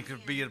It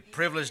could be a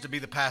privilege to be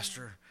the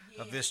pastor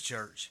of this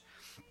church.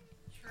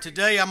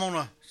 Today I'm going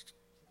to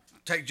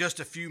take just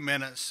a few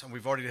minutes.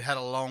 We've already had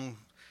a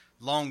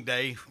long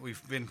day.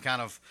 We've been kind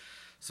of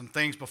some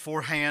things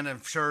beforehand in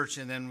church,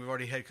 and then we've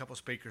already had a couple of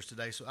speakers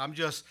today. So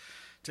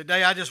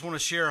today I just want to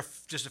share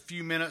just a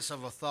few minutes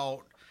of a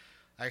thought.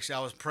 Actually, I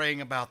was praying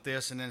about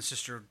this, and then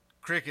Sister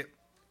Cricket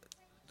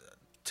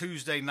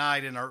Tuesday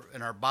night in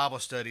our Bible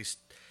studies,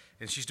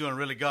 and she's doing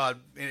really good.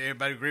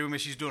 Everybody agree with me?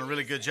 She's doing a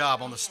really good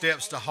job on the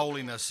steps to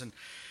holiness and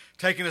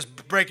taking us,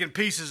 breaking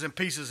pieces and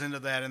pieces into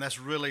that, and that's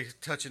really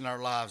touching our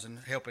lives and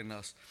helping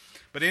us.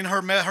 But in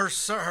her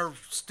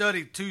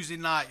study Tuesday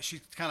night,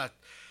 she kind of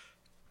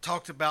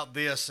talked about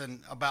this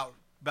and about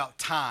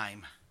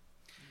time.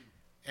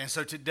 And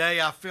so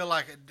today I feel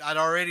like I'd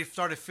already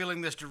started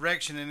feeling this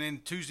direction, and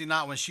then Tuesday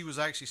night when she was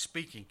actually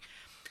speaking,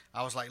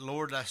 I was like,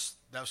 Lord, that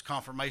was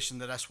confirmation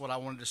that that's what I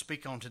wanted to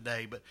speak on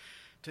today. But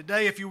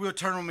today, if you will,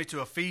 turn with me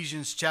to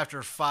Ephesians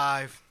chapter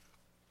 5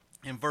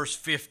 and verse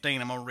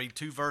 15. I'm going to read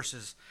two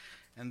verses,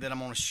 and then I'm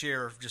going to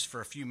share just for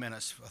a few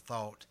minutes a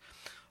thought.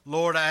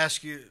 Lord, I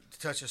ask you to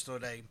touch us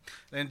today.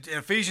 In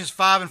Ephesians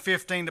 5 and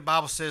 15, the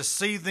Bible says,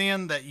 "See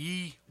then that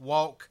ye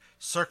walk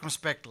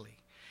circumspectly,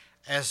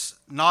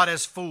 not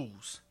as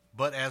fools,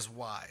 but as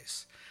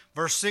wise."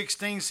 Verse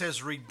 16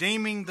 says,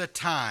 "Redeeming the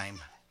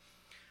time,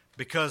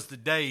 because the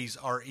days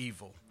are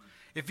evil."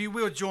 If you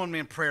will, join me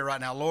in prayer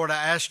right now. Lord,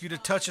 I ask you to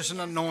touch us and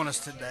anoint us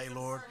today,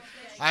 Lord.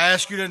 I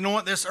ask you to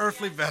anoint this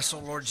earthly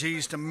vessel, Lord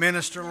Jesus, to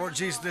minister, Lord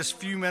Jesus, this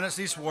few minutes,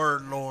 this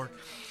word, Lord.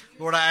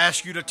 Lord, I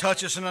ask you to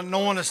touch us and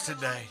anoint us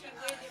today.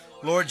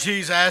 Lord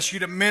Jesus, I ask you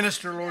to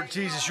minister, Lord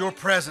Jesus, your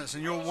presence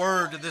and your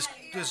word to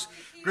this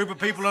group of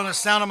people on the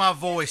sound of my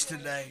voice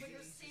today.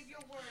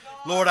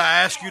 Lord,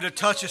 I ask you to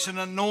touch us and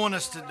anoint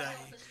us today.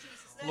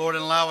 Lord,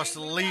 and allow us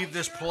to leave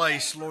this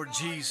place, Lord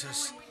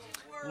Jesus.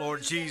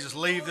 Lord Jesus,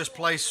 leave this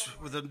place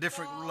with a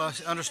different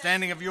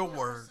understanding of your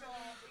word.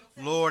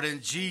 Lord,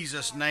 in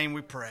Jesus' name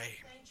we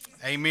pray.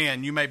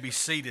 Amen. You may be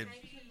seated.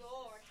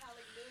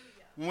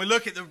 When we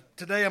look at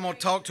today, I'm going to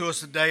talk to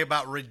us today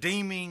about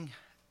redeeming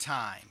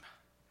time.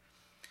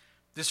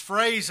 This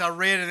phrase I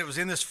read, and it was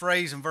in this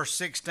phrase in verse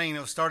 16.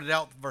 It started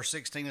out verse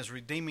 16 as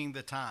redeeming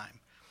the time.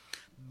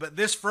 But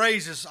this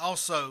phrase is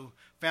also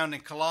found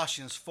in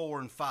Colossians 4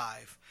 and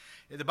 5.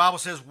 The Bible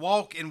says,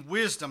 "Walk in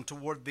wisdom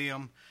toward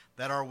them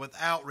that are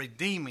without,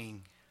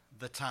 redeeming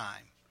the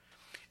time."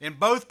 In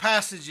both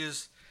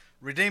passages,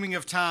 redeeming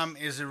of time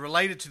is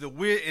related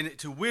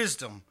to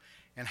wisdom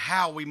and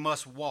how we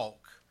must walk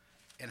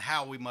and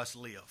how we must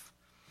live.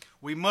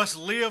 We must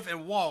live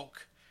and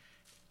walk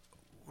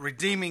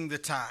redeeming the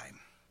time.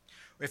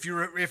 If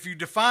you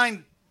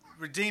define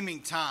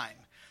redeeming time,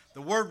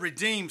 the word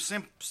redeem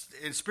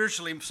and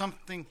spiritually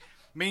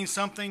means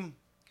something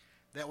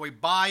that we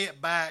buy it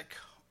back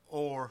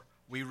or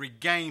we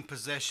regain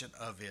possession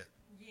of it.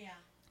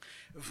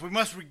 If we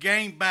must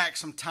regain back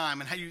some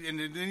time, and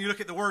then you look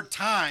at the word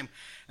time,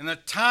 and the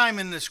time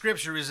in the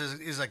Scripture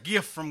is a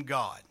gift from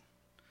God,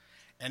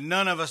 and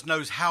none of us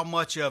knows how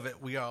much of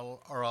it we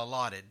are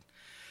allotted.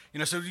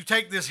 So you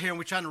take this here, and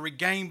we're trying to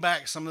regain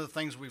back some of the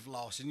things we've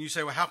lost, and you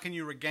say, well, how can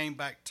you regain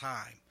back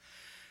time?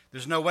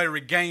 There's no way to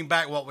regain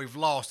back what we've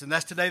lost, and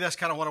that's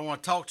kind of what I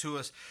want to talk to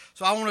us.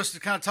 So I want us to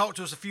kind of talk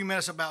to us a few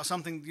minutes about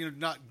something,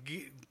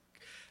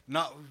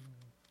 not.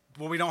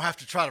 Well, we don't have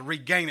to try to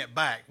regain it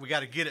back. We got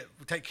to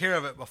take care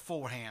of it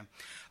beforehand.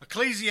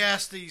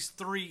 Ecclesiastes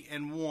 3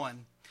 and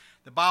 1,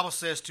 the Bible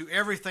says, "To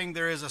everything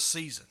there is a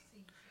season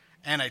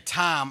and a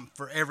time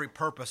for every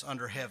purpose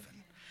under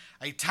heaven.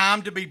 A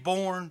time to be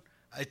born,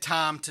 a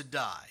time to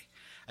die.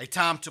 A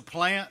time to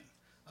plant,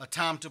 a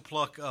time to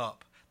pluck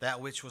up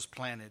that which was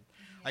planted.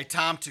 A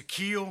time to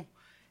kill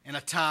and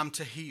a time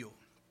to heal.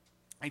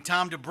 A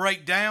time to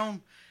break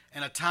down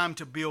and a time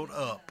to build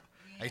up.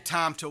 A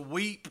time to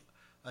weep,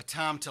 a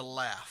time to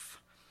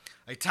laugh,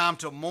 a time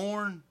to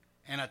mourn,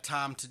 and a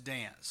time to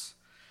dance,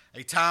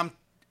 a time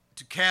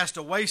to cast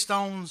away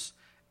stones,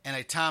 and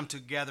a time to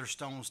gather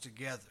stones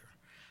together,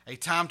 a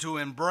time to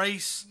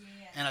embrace,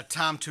 and a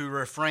time to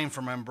refrain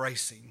from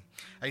embracing,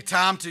 a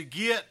time to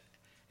get,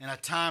 and a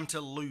time to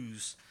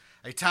lose,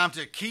 a time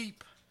to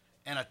keep,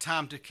 and a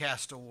time to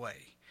cast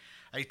away,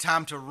 a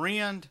time to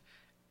rend,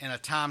 and a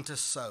time to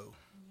sow,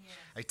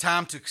 a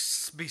time to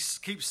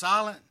keep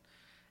silent,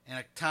 and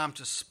a time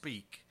to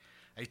speak,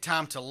 a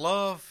time to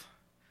love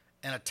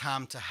and a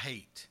time to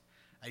hate,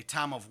 a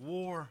time of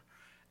war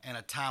and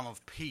a time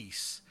of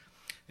peace."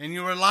 In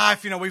your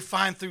life, we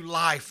find through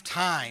life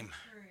time.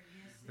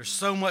 There's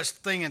so much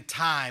thing in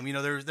time.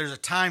 There's a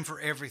time for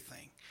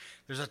everything.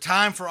 There's a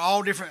time for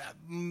all different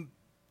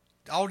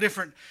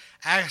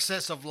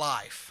assets of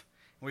life.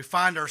 We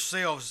find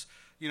ourselves,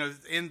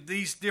 in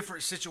these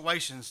different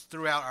situations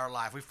throughout our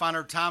life. We find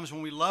our times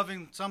when we're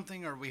loving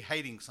something or we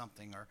hating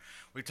something, or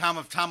we time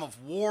of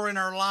war in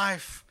our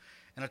life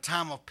and a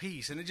time of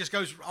peace. And it just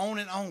goes on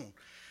and on.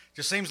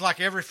 Just seems like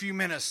every few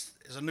minutes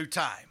is a new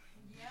time.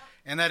 Yep.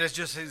 And that is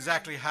just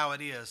exactly how it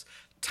is.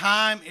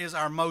 Time is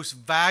our most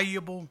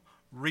valuable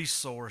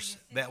resource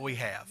that we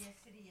have. Yes,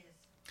 it is.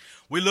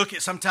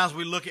 Sometimes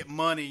we look at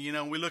money, you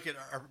know, we look at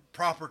our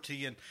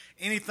property and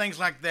anything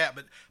like that,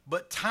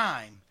 but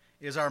time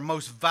is our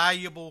most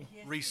valuable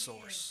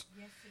resource.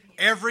 Yes, it is.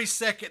 Every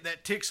second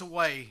that ticks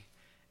away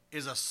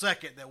is a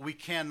second that we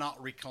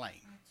cannot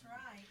reclaim.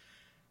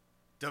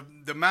 That's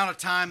right. The amount of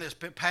time that's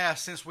been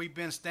passed since we've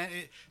been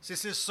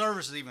since this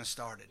service has even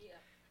started,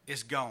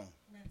 is gone.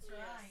 That's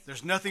right.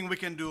 There's nothing we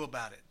can do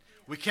about it.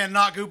 We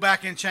cannot go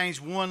back and change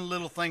one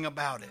little thing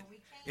about it.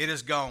 It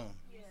is gone.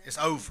 It's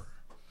over.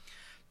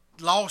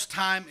 Lost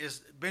time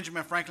is,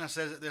 Benjamin Franklin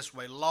says it this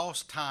way,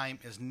 lost time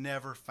is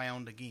never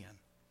found again.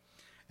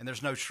 And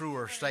there's no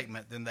truer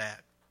statement than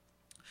that.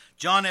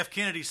 John F.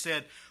 Kennedy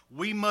said,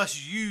 we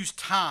must use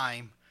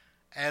time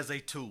as a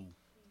tool.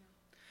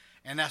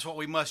 And that's what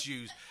we must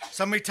use.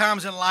 So many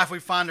times in life we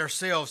find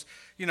ourselves,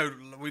 you know,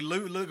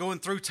 going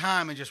through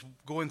time and just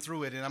going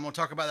through it. And I'm going to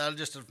talk about that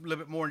just a little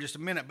bit more in just a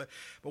minute.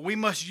 But we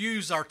must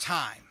use our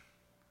time.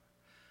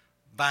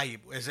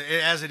 Valuable as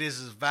it is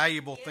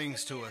valuable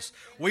things to us.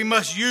 We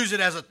must use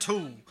it as a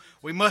tool.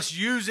 We must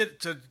use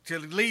it to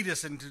lead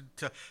us and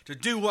to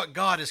do what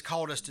God has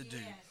called us to do.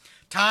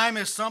 Time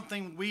is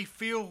something we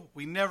feel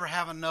we never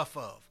have enough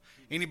of.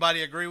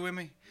 Anybody agree with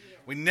me?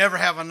 We never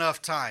have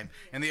enough time.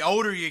 And the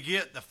older you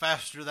get, the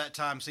faster that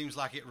time seems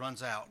like it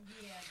runs out.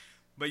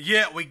 But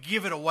yet we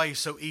give it away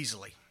so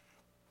easily.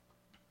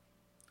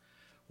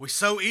 We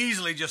so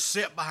easily just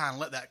sit behind and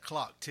let that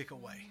clock tick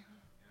away.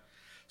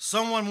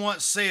 Someone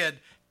once said,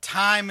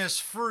 time is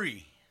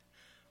free,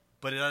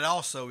 but it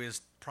also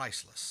is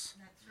priceless.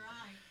 That's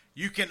right.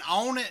 You can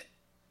own it,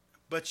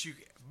 but you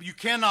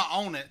cannot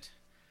own it,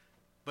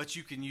 but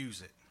you can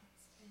use it.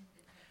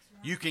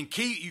 You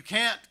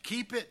can't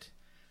keep it,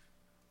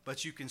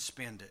 but you can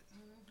spend it.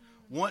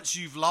 Once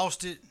you've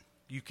lost it,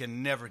 you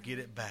can never get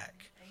it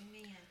back.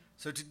 Amen.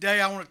 So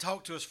today I want to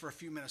talk to us for a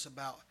few minutes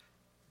about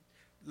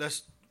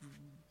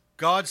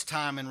God's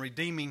time and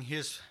redeeming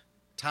His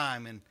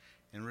time and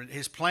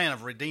His plan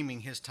of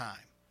redeeming His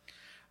time.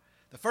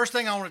 The first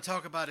thing I want to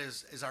talk about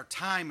is our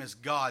time is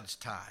God's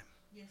time.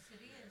 Yes, it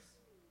is.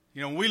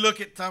 You know, we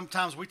look at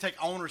sometimes we take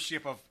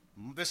ownership of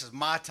this is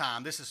my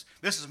time. This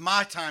is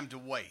my time to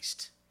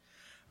waste.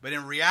 But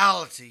in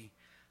reality,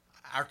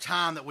 our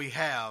time that we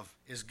have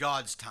is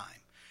God's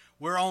time.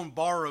 We're on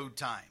borrowed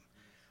time.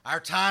 Our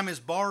time is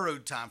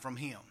borrowed time from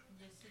Him.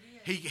 Yes,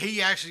 it is.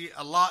 He actually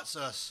allots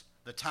us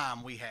the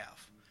time we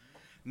have.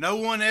 No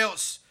one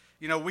else.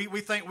 You know, we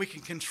think we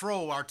can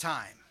control our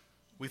time.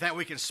 We think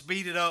we can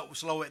speed it up,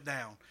 slow it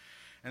down.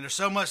 And there's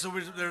so much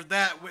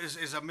that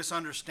is a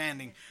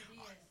misunderstanding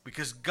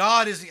because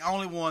God is the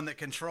only one that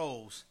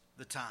controls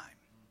the time.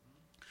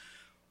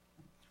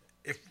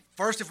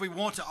 If we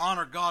want to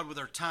honor God with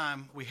our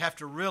time, we have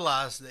to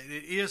realize that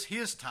it is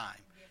His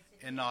time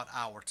and not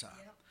our time.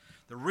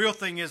 The real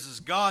thing is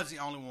God's the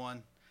only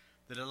one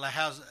that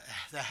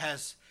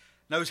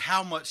knows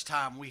how much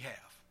time we have.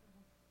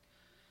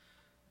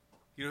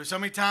 You know, so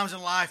many times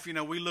in life, you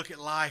know, we look at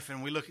life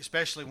and we look,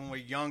 especially when we're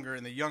younger,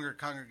 in the younger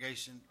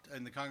congregation,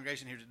 in the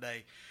congregation here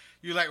today,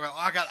 you're like, well,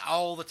 I got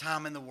all the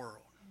time in the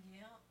world.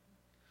 Yeah.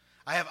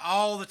 I have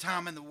all the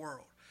time in the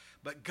world.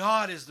 But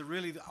God is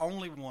really the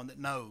only one that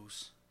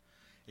knows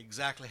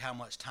exactly how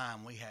much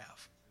time we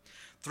have.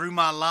 Through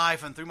my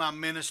life and through my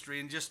ministry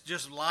and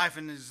just life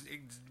in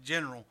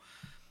general,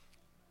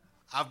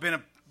 I've been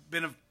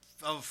a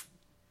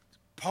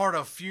part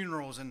of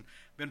funerals and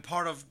been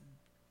part of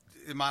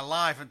in my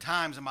life and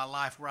times in my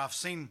life where I've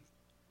seen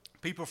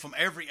people from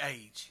every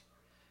age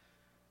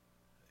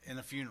in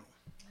a funeral.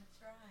 That's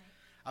right.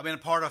 I've been a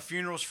part of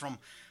funerals from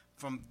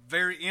the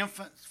very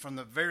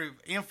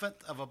infant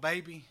of a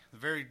baby, the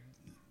very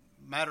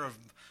matter of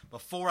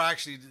before I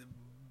actually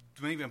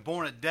been even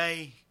born a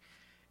day,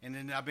 and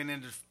then I've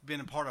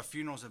been a part of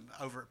funerals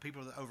of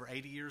people that are over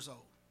 80 years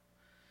old.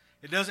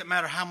 It doesn't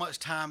matter how much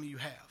time you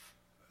have,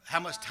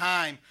 how much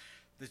time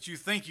that you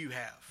think you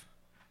have.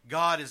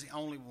 God is the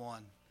only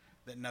one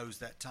that knows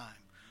that time.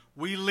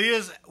 We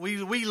live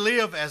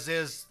as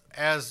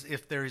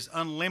if there is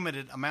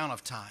unlimited amount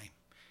of time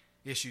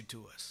issued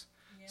to us.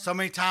 Yeah. So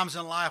many times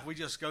in life we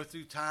just go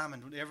through time,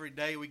 and every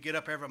day we get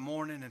up every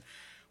morning and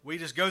we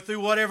just go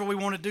through whatever we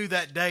want to do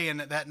that day,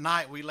 and that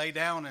night we lay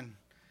down, and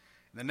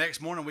the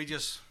next morning we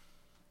just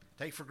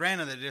take for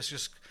granted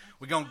that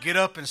we're going to get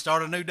up and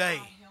start a new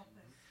day.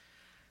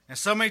 And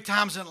so many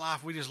times in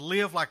life we just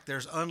live like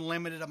there's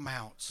unlimited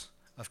amounts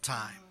of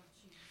time.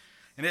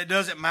 And it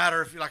doesn't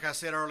matter if, like I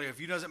said earlier,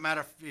 it doesn't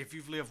matter if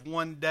you've lived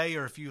one day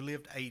or if you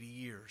lived 80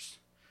 years.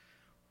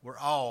 We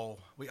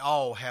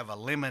all have a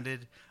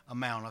limited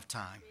amount of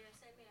time.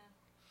 Yes,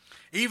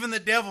 amen. Even the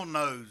devil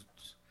knows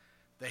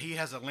that he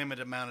has a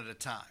limited amount of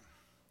time.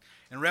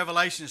 In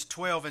Revelations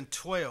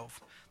 12:12,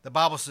 the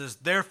Bible says,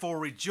 "Therefore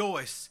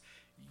rejoice,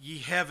 ye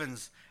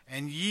heavens,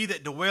 and ye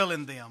that dwell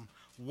in them.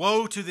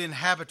 Woe to the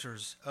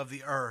inhabitants of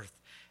the earth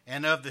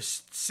and of the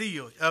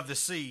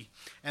sea,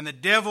 and the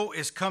devil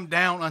is come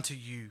down unto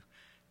you,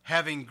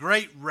 having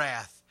great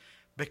wrath,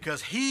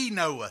 because he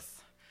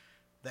knoweth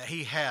that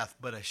he hath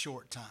but a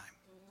short time."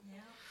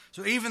 Yeah.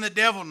 So even the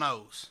devil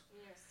knows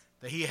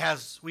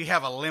that we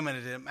have a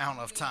limited amount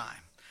of time.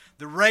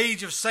 The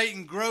rage of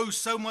Satan grows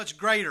so much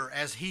greater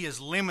as he is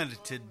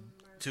limited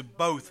to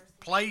both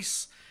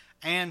place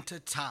and to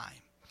time.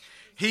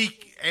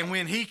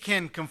 When he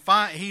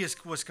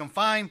was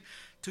confined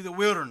to the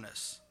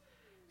wilderness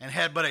and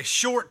had but a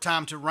short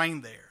time to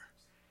reign there,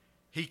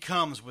 he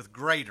comes with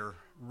greater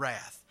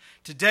wrath.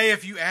 Today,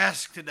 if you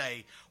ask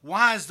today,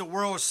 why is the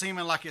world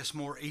seeming like it's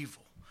more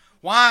evil?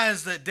 Why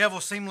does the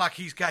devil seem like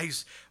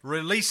he's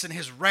releasing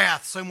his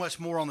wrath so much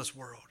more on this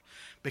world?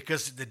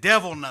 Because the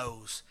devil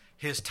knows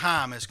his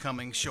time is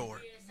coming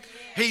short.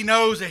 He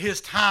knows that his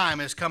time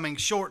is coming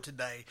short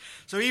today.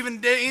 So even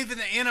the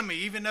enemy,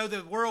 even though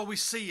the world we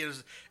see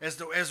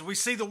as we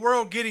see the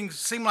world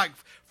seem like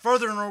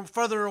further and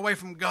further away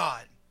from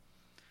God,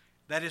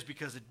 that is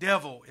because the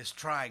devil is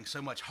trying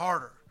so much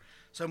harder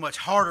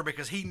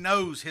because he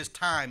knows his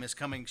time is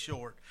coming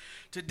short.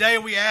 Today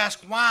we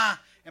ask, why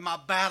am I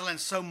battling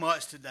so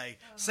much today?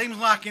 Seems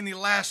like in the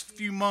last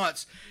few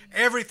months,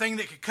 everything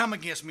that could come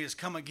against me has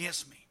come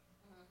against me.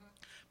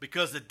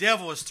 Because the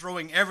devil is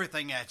throwing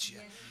everything at you.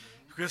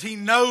 Because he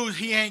knows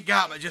he ain't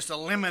got but just a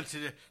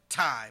limited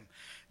time.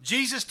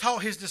 Jesus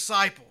taught his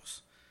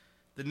disciples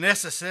the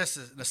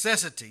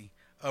necessity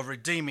of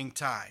redeeming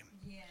time.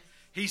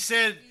 He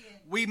said,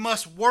 we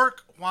must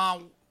work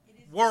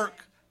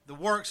the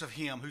works of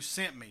him who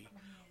sent me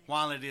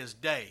while it is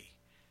day.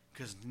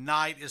 Because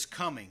night is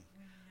coming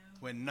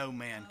when no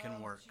man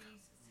can work.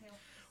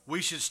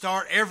 We should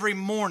start every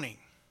morning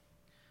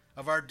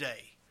of our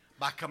day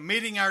by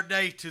committing our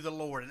day to the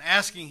Lord and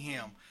asking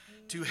him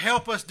to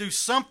help us do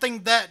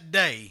something that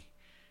day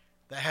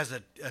that has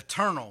an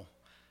eternal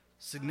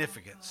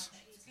significance.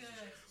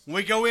 When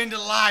we go into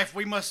life,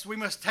 we must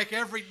take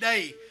every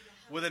day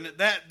with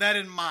that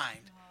in mind.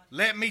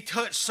 Let me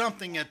touch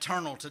something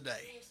eternal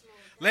today.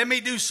 Let me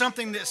do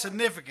something that's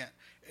significant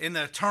in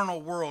the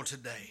eternal world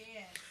today.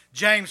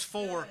 James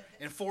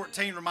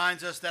 4:14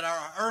 reminds us that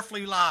our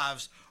earthly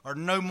lives are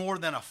no more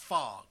than a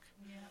fog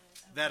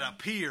that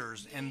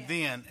appears and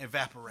then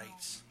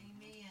evaporates.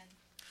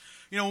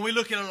 You know, when we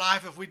look at our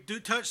life, if we do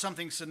touch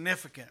something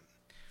significant,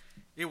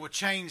 it will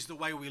change the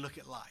way we look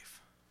at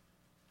life.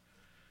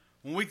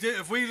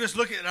 If we just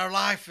look at our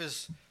life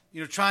as,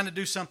 trying to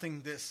do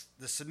something that's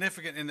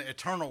significant in the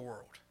eternal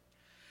world,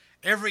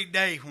 every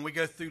day when we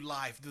go through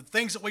life, the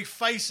things that we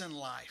face in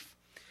life,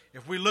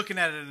 if we're looking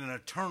at it in an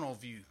eternal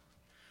view,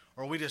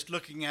 or are we just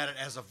looking at it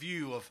as a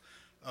view of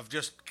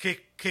just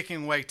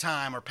kicking away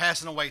time or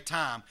passing away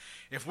time,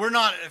 if we're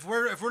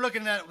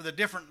looking at it with a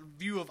different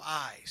view of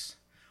eyes,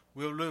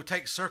 we'll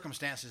take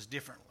circumstances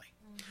differently.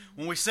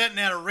 When we're sitting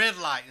at a red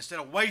light, instead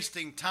of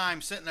wasting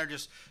time sitting there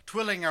just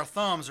twiddling our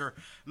thumbs or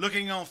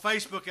looking on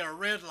Facebook at a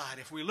red light,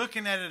 if we're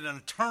looking at it in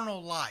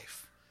eternal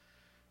life,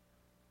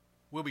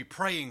 we'll be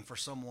praying for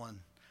someone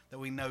that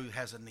we know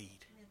has a need.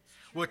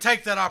 We'll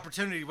take that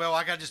opportunity. Well,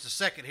 I got just a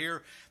second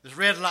here. This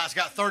red light's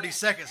got 30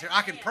 seconds here.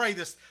 I can pray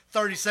this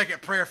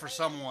 30-second prayer for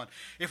someone.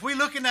 If we're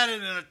looking at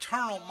it in an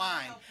eternal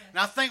mind, and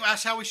I think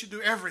that's how we should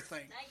do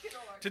everything.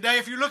 Today,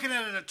 if you're looking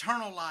at an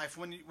eternal life,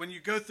 when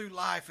you go through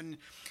life and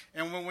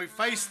when we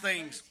face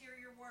things,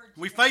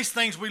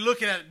 we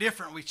look at it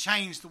different. We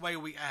change the way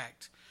we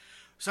act.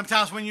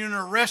 Sometimes when you're in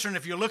a restaurant,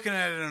 if you're looking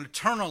at it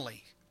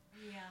eternally,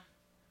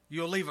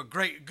 you'll leave a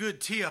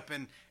good tip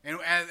and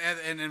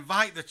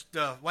invite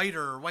the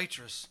waiter or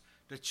waitress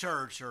to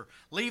church, or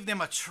leave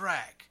them a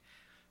tract.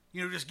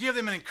 Just give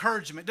them an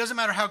encouragement. It doesn't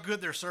matter how good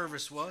their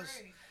service was.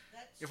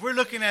 If we're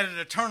looking at it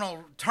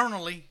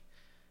eternally,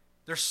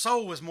 their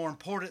soul is more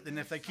important than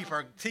if they keep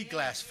our tea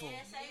glass full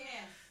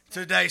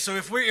today. So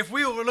if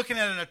we were looking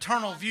at an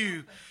eternal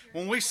view,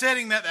 when we're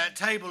sitting at that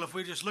table, if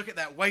we just look at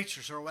that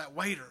waitress or that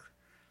waiter,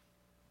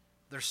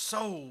 their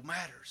soul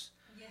matters.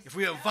 If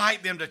we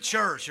invite them to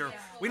church, or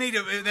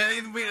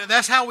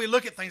that's how we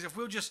look at things. If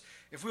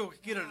we'll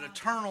get an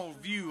eternal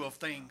view of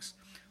things,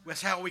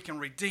 that's how we can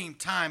redeem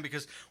time.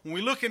 Because when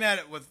we're looking at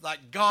it with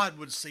like God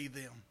would see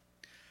them,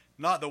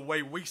 not the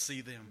way we see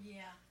them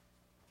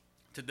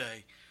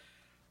today.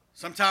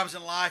 Sometimes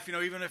in life,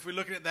 even if we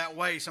look at it that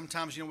way,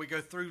 sometimes we go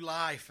through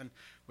life and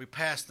we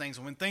pass things,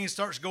 and when things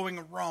starts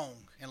going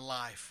wrong in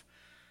life,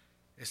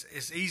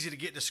 it's easy to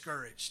get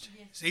discouraged.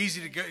 It's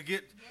easy to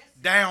get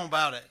down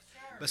about it.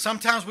 But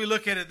sometimes we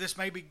look at it, this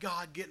may be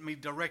God getting me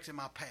directing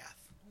my path.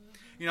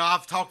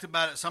 I've talked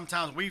about it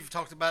sometimes. We've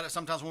talked about it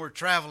sometimes when we're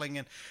traveling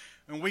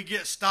and we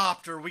get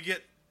stopped, or we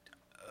get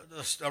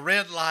a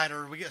red light,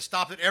 or we get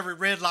stopped at every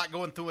red light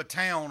going through a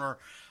town,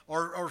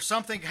 or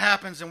something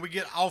happens and we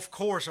get off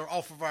course or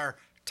off of our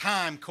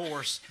time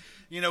course.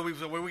 We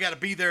got to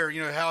be there,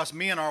 how us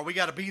men are. We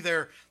got to be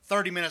there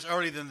 30 minutes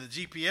earlier than the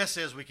GPS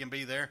says we can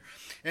be there.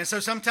 And so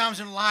sometimes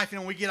in life,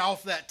 we get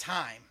off that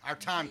time, our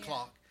time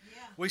clock.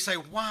 We say,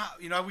 why?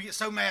 We get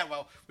so mad.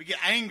 Well, we get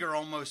anger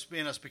almost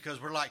in us because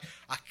we're like,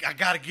 I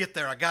got to get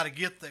there. I got to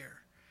get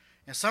there.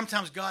 And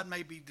sometimes God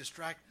may be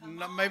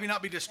maybe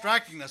not be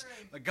distracting us,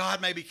 but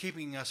God may be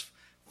keeping us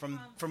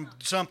from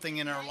something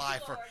in our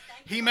life. Or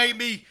He may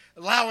be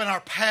allowing our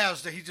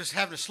paths to, He's just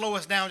having to slow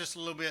us down just a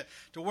little bit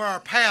to where our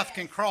path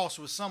can cross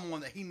with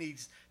someone that He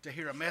needs to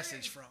hear a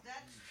message from.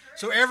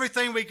 So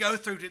everything we go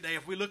through today,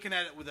 if we're looking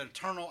at it with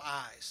eternal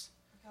eyes,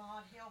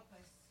 God help us.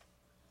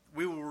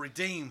 we will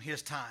redeem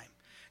His time.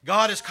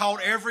 God has called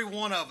every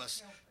one of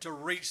us to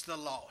reach the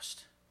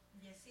lost.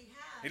 Yes, He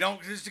has. He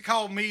don't just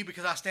call me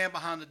because I stand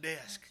behind the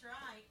desk. That's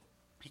right.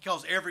 He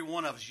calls every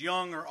one of us,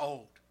 young or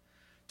old,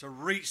 to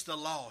reach the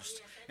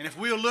lost. And if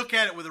we'll look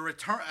at it with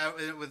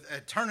with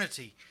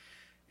eternity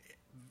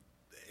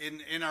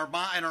in our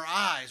mind, in our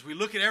eyes, we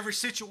look at every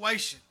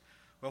situation.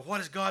 Well, what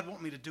does God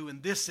want me to do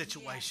in this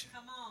situation?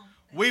 Yes, come on.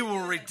 We will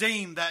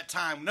redeem that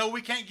time. No,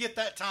 we can't get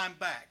that time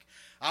back.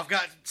 I've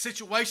got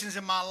situations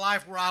in my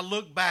life where I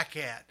look back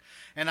at,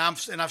 and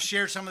I've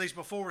shared some of these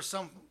before with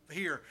some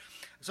here.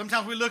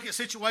 Sometimes we look at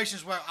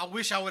situations where I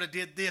wish I would have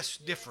did this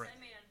different.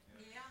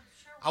 Yeah,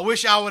 sure. I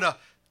wish I would have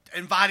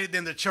invited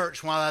them to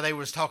church while they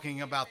was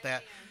talking about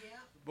that. Yeah.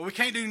 But we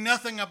can't do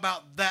nothing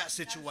about that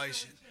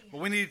situation.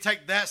 But we need to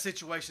take that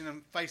situation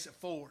and face it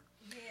forward.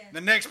 Yes.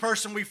 The next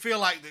person we feel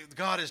like that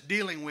God is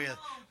dealing with,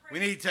 we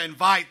need to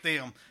invite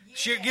them.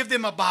 Give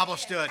them a Bible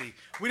study.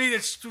 We need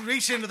to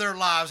reach into their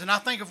lives. And I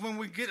think if when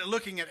we get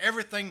looking at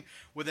everything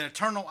with an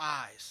eternal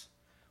eyes,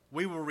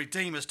 we will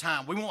redeem His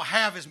time. We won't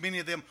have as many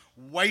of them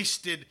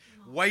wasted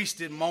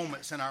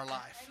moments in our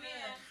life.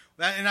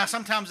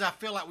 Sometimes I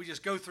feel like we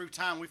just go through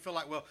time. We feel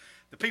like, well,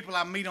 the people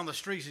I meet on the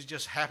streets is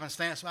just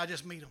happenstance. I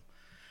just meet them.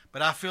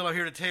 But I feel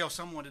here to tell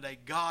someone today,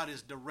 God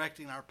is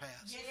directing our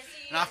paths. Yes,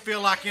 He And I is. feel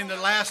like in the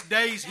last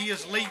days, He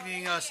is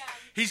leading us.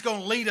 He's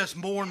going to lead us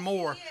more and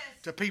more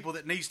to people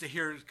that needs to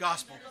hear His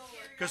gospel.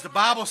 Because the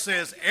Bible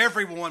says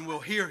everyone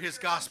will hear His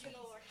gospel.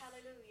 Lord,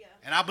 hallelujah.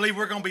 And I believe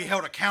we're going to be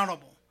held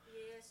accountable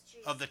Yes,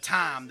 Jesus. of the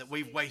time that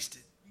we've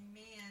wasted.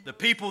 Amen. The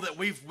people that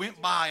we've went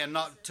by and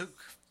not took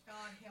God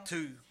help to.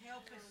 us.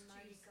 Help us,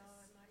 Mighty Jesus. God,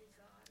 mighty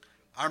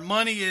God. Our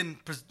money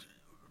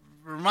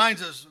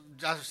reminds us,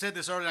 I said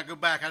this earlier, I go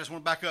back, I just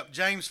want to back up.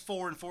 James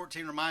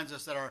 4:14 reminds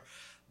us that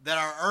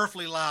our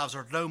earthly lives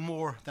are no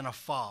more than a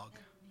fog.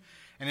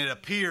 And it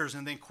appears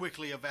and then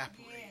quickly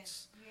evaporates.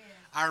 Yes. Yes.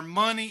 Our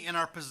money and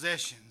our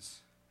possessions,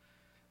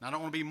 and I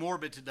don't want to be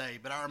morbid today,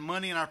 but our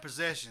money and our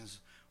possessions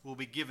will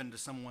be given to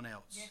someone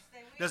else. Yes, they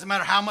will. Doesn't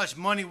matter how much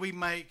money we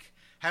make,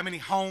 how many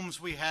homes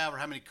we have, or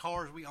how many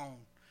cars we own.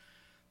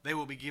 They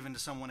will be given to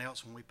someone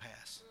else when we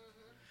pass.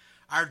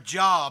 Our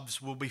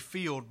jobs will be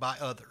filled by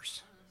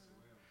others.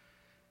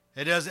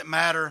 It doesn't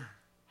matter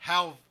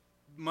how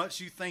much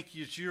you think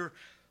you're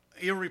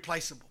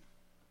irreplaceable.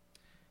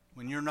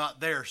 When you're not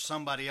there,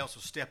 somebody else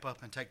will step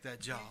up and take that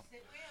job.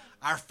 Yes, it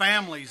will. Our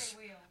families, Yes,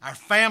 they will. our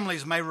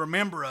families may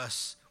remember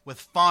us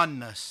with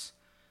fondness,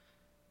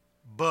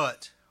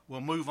 but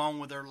will move on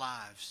with their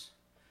lives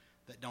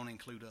that don't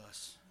include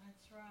us.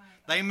 That's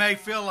right. They may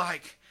feel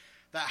like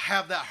that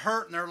have that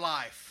hurt in their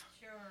life,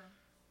 Sure.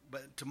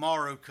 but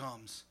tomorrow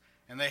comes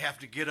and they have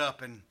to get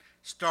up and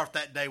start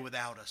that day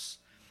without us.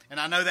 And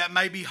I know that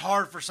may be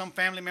hard for some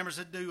family members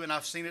to do, and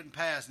I've seen it in the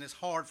past, and it's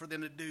hard for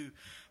them to do.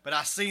 But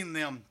I've seen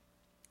them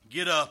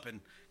get up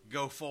and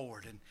go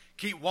forward and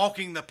keep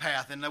walking the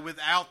path, and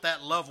without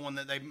that loved one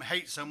that they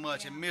hate so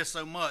much and miss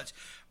so much.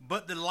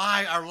 But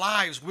our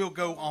lives will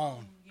go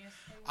on. Yes,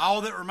 they will.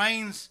 All that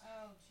remains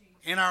Oh, Jesus.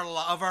 in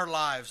our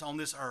lives on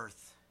this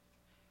earth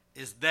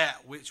is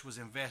that which was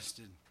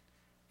invested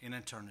in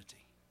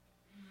eternity.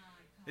 My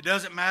God. It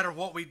doesn't matter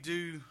what we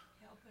do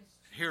Help us.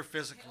 here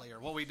physically or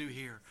what we do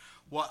here.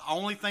 What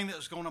only thing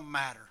that's going to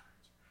matter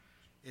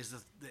is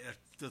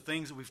the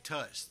things that we've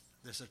touched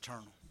that's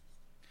eternal.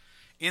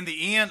 In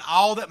the end,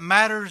 all that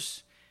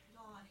matters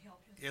God help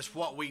us. is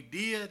what we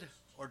did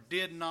or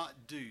did not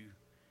do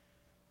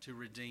to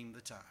redeem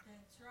the time.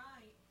 That's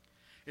right.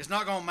 It's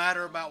not going to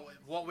matter about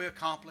what we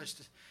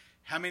accomplished,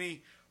 how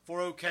many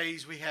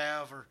 401ks we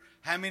have, or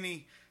how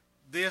many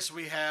this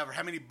we have, or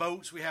how many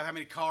boats we have, how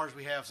many cars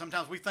we have.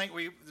 Sometimes we think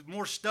the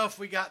more stuff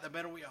we got, the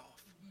better we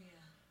off. Yeah.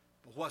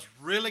 But what's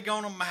really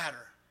going to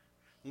matter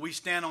when we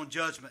stand on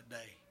Judgment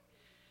Day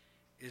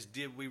is,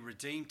 did we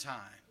redeem time?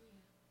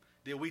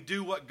 Did we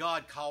do what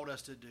God called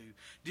us to do?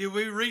 Did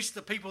we reach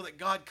the people that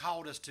God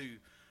called us to?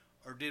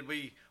 Or did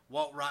we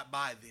walk right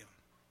by them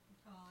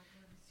God,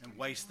 let us and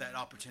waste that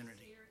opportunity?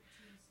 hear it,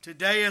 Jesus.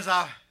 Today, as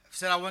I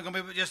said, I wasn't going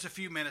to be but just a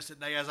few minutes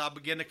today as I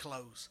begin to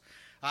close.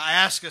 I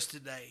ask us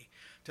today,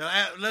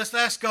 let's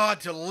ask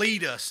God to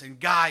lead us and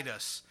guide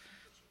us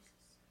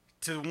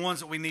to the ones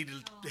that we need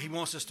to, He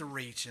wants us to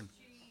reach. And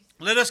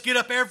let us get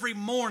up every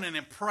morning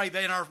and pray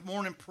in our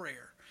morning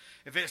prayer.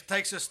 If it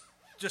takes us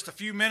just a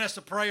few minutes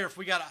to pray, or if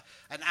we got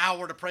an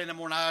hour to pray in the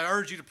morning, I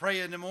urge you to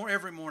pray in the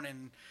every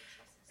morning.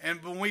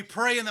 And when we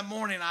pray in the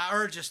morning, I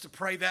urge us to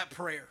pray that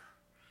prayer.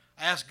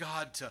 Ask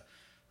God to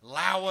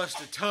allow us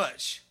to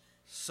touch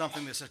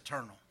something that's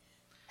eternal.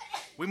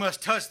 We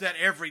must touch that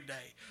every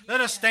day.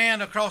 Let us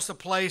stand across the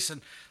place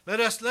and let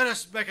us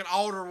make an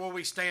altar where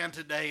we stand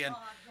today, and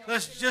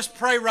let's just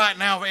pray right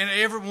now, and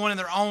everyone in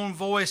their own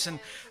voice, and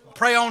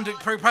pray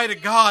to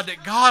God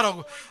that God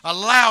will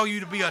allow you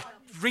to be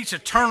reach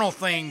eternal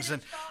things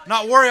and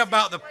not worry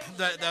about the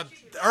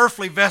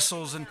earthly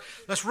vessels. And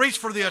let's reach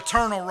for the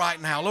eternal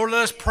right now. Lord,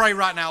 let us pray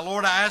right now.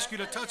 Lord, I ask you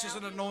to touch us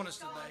and anoint us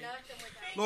today.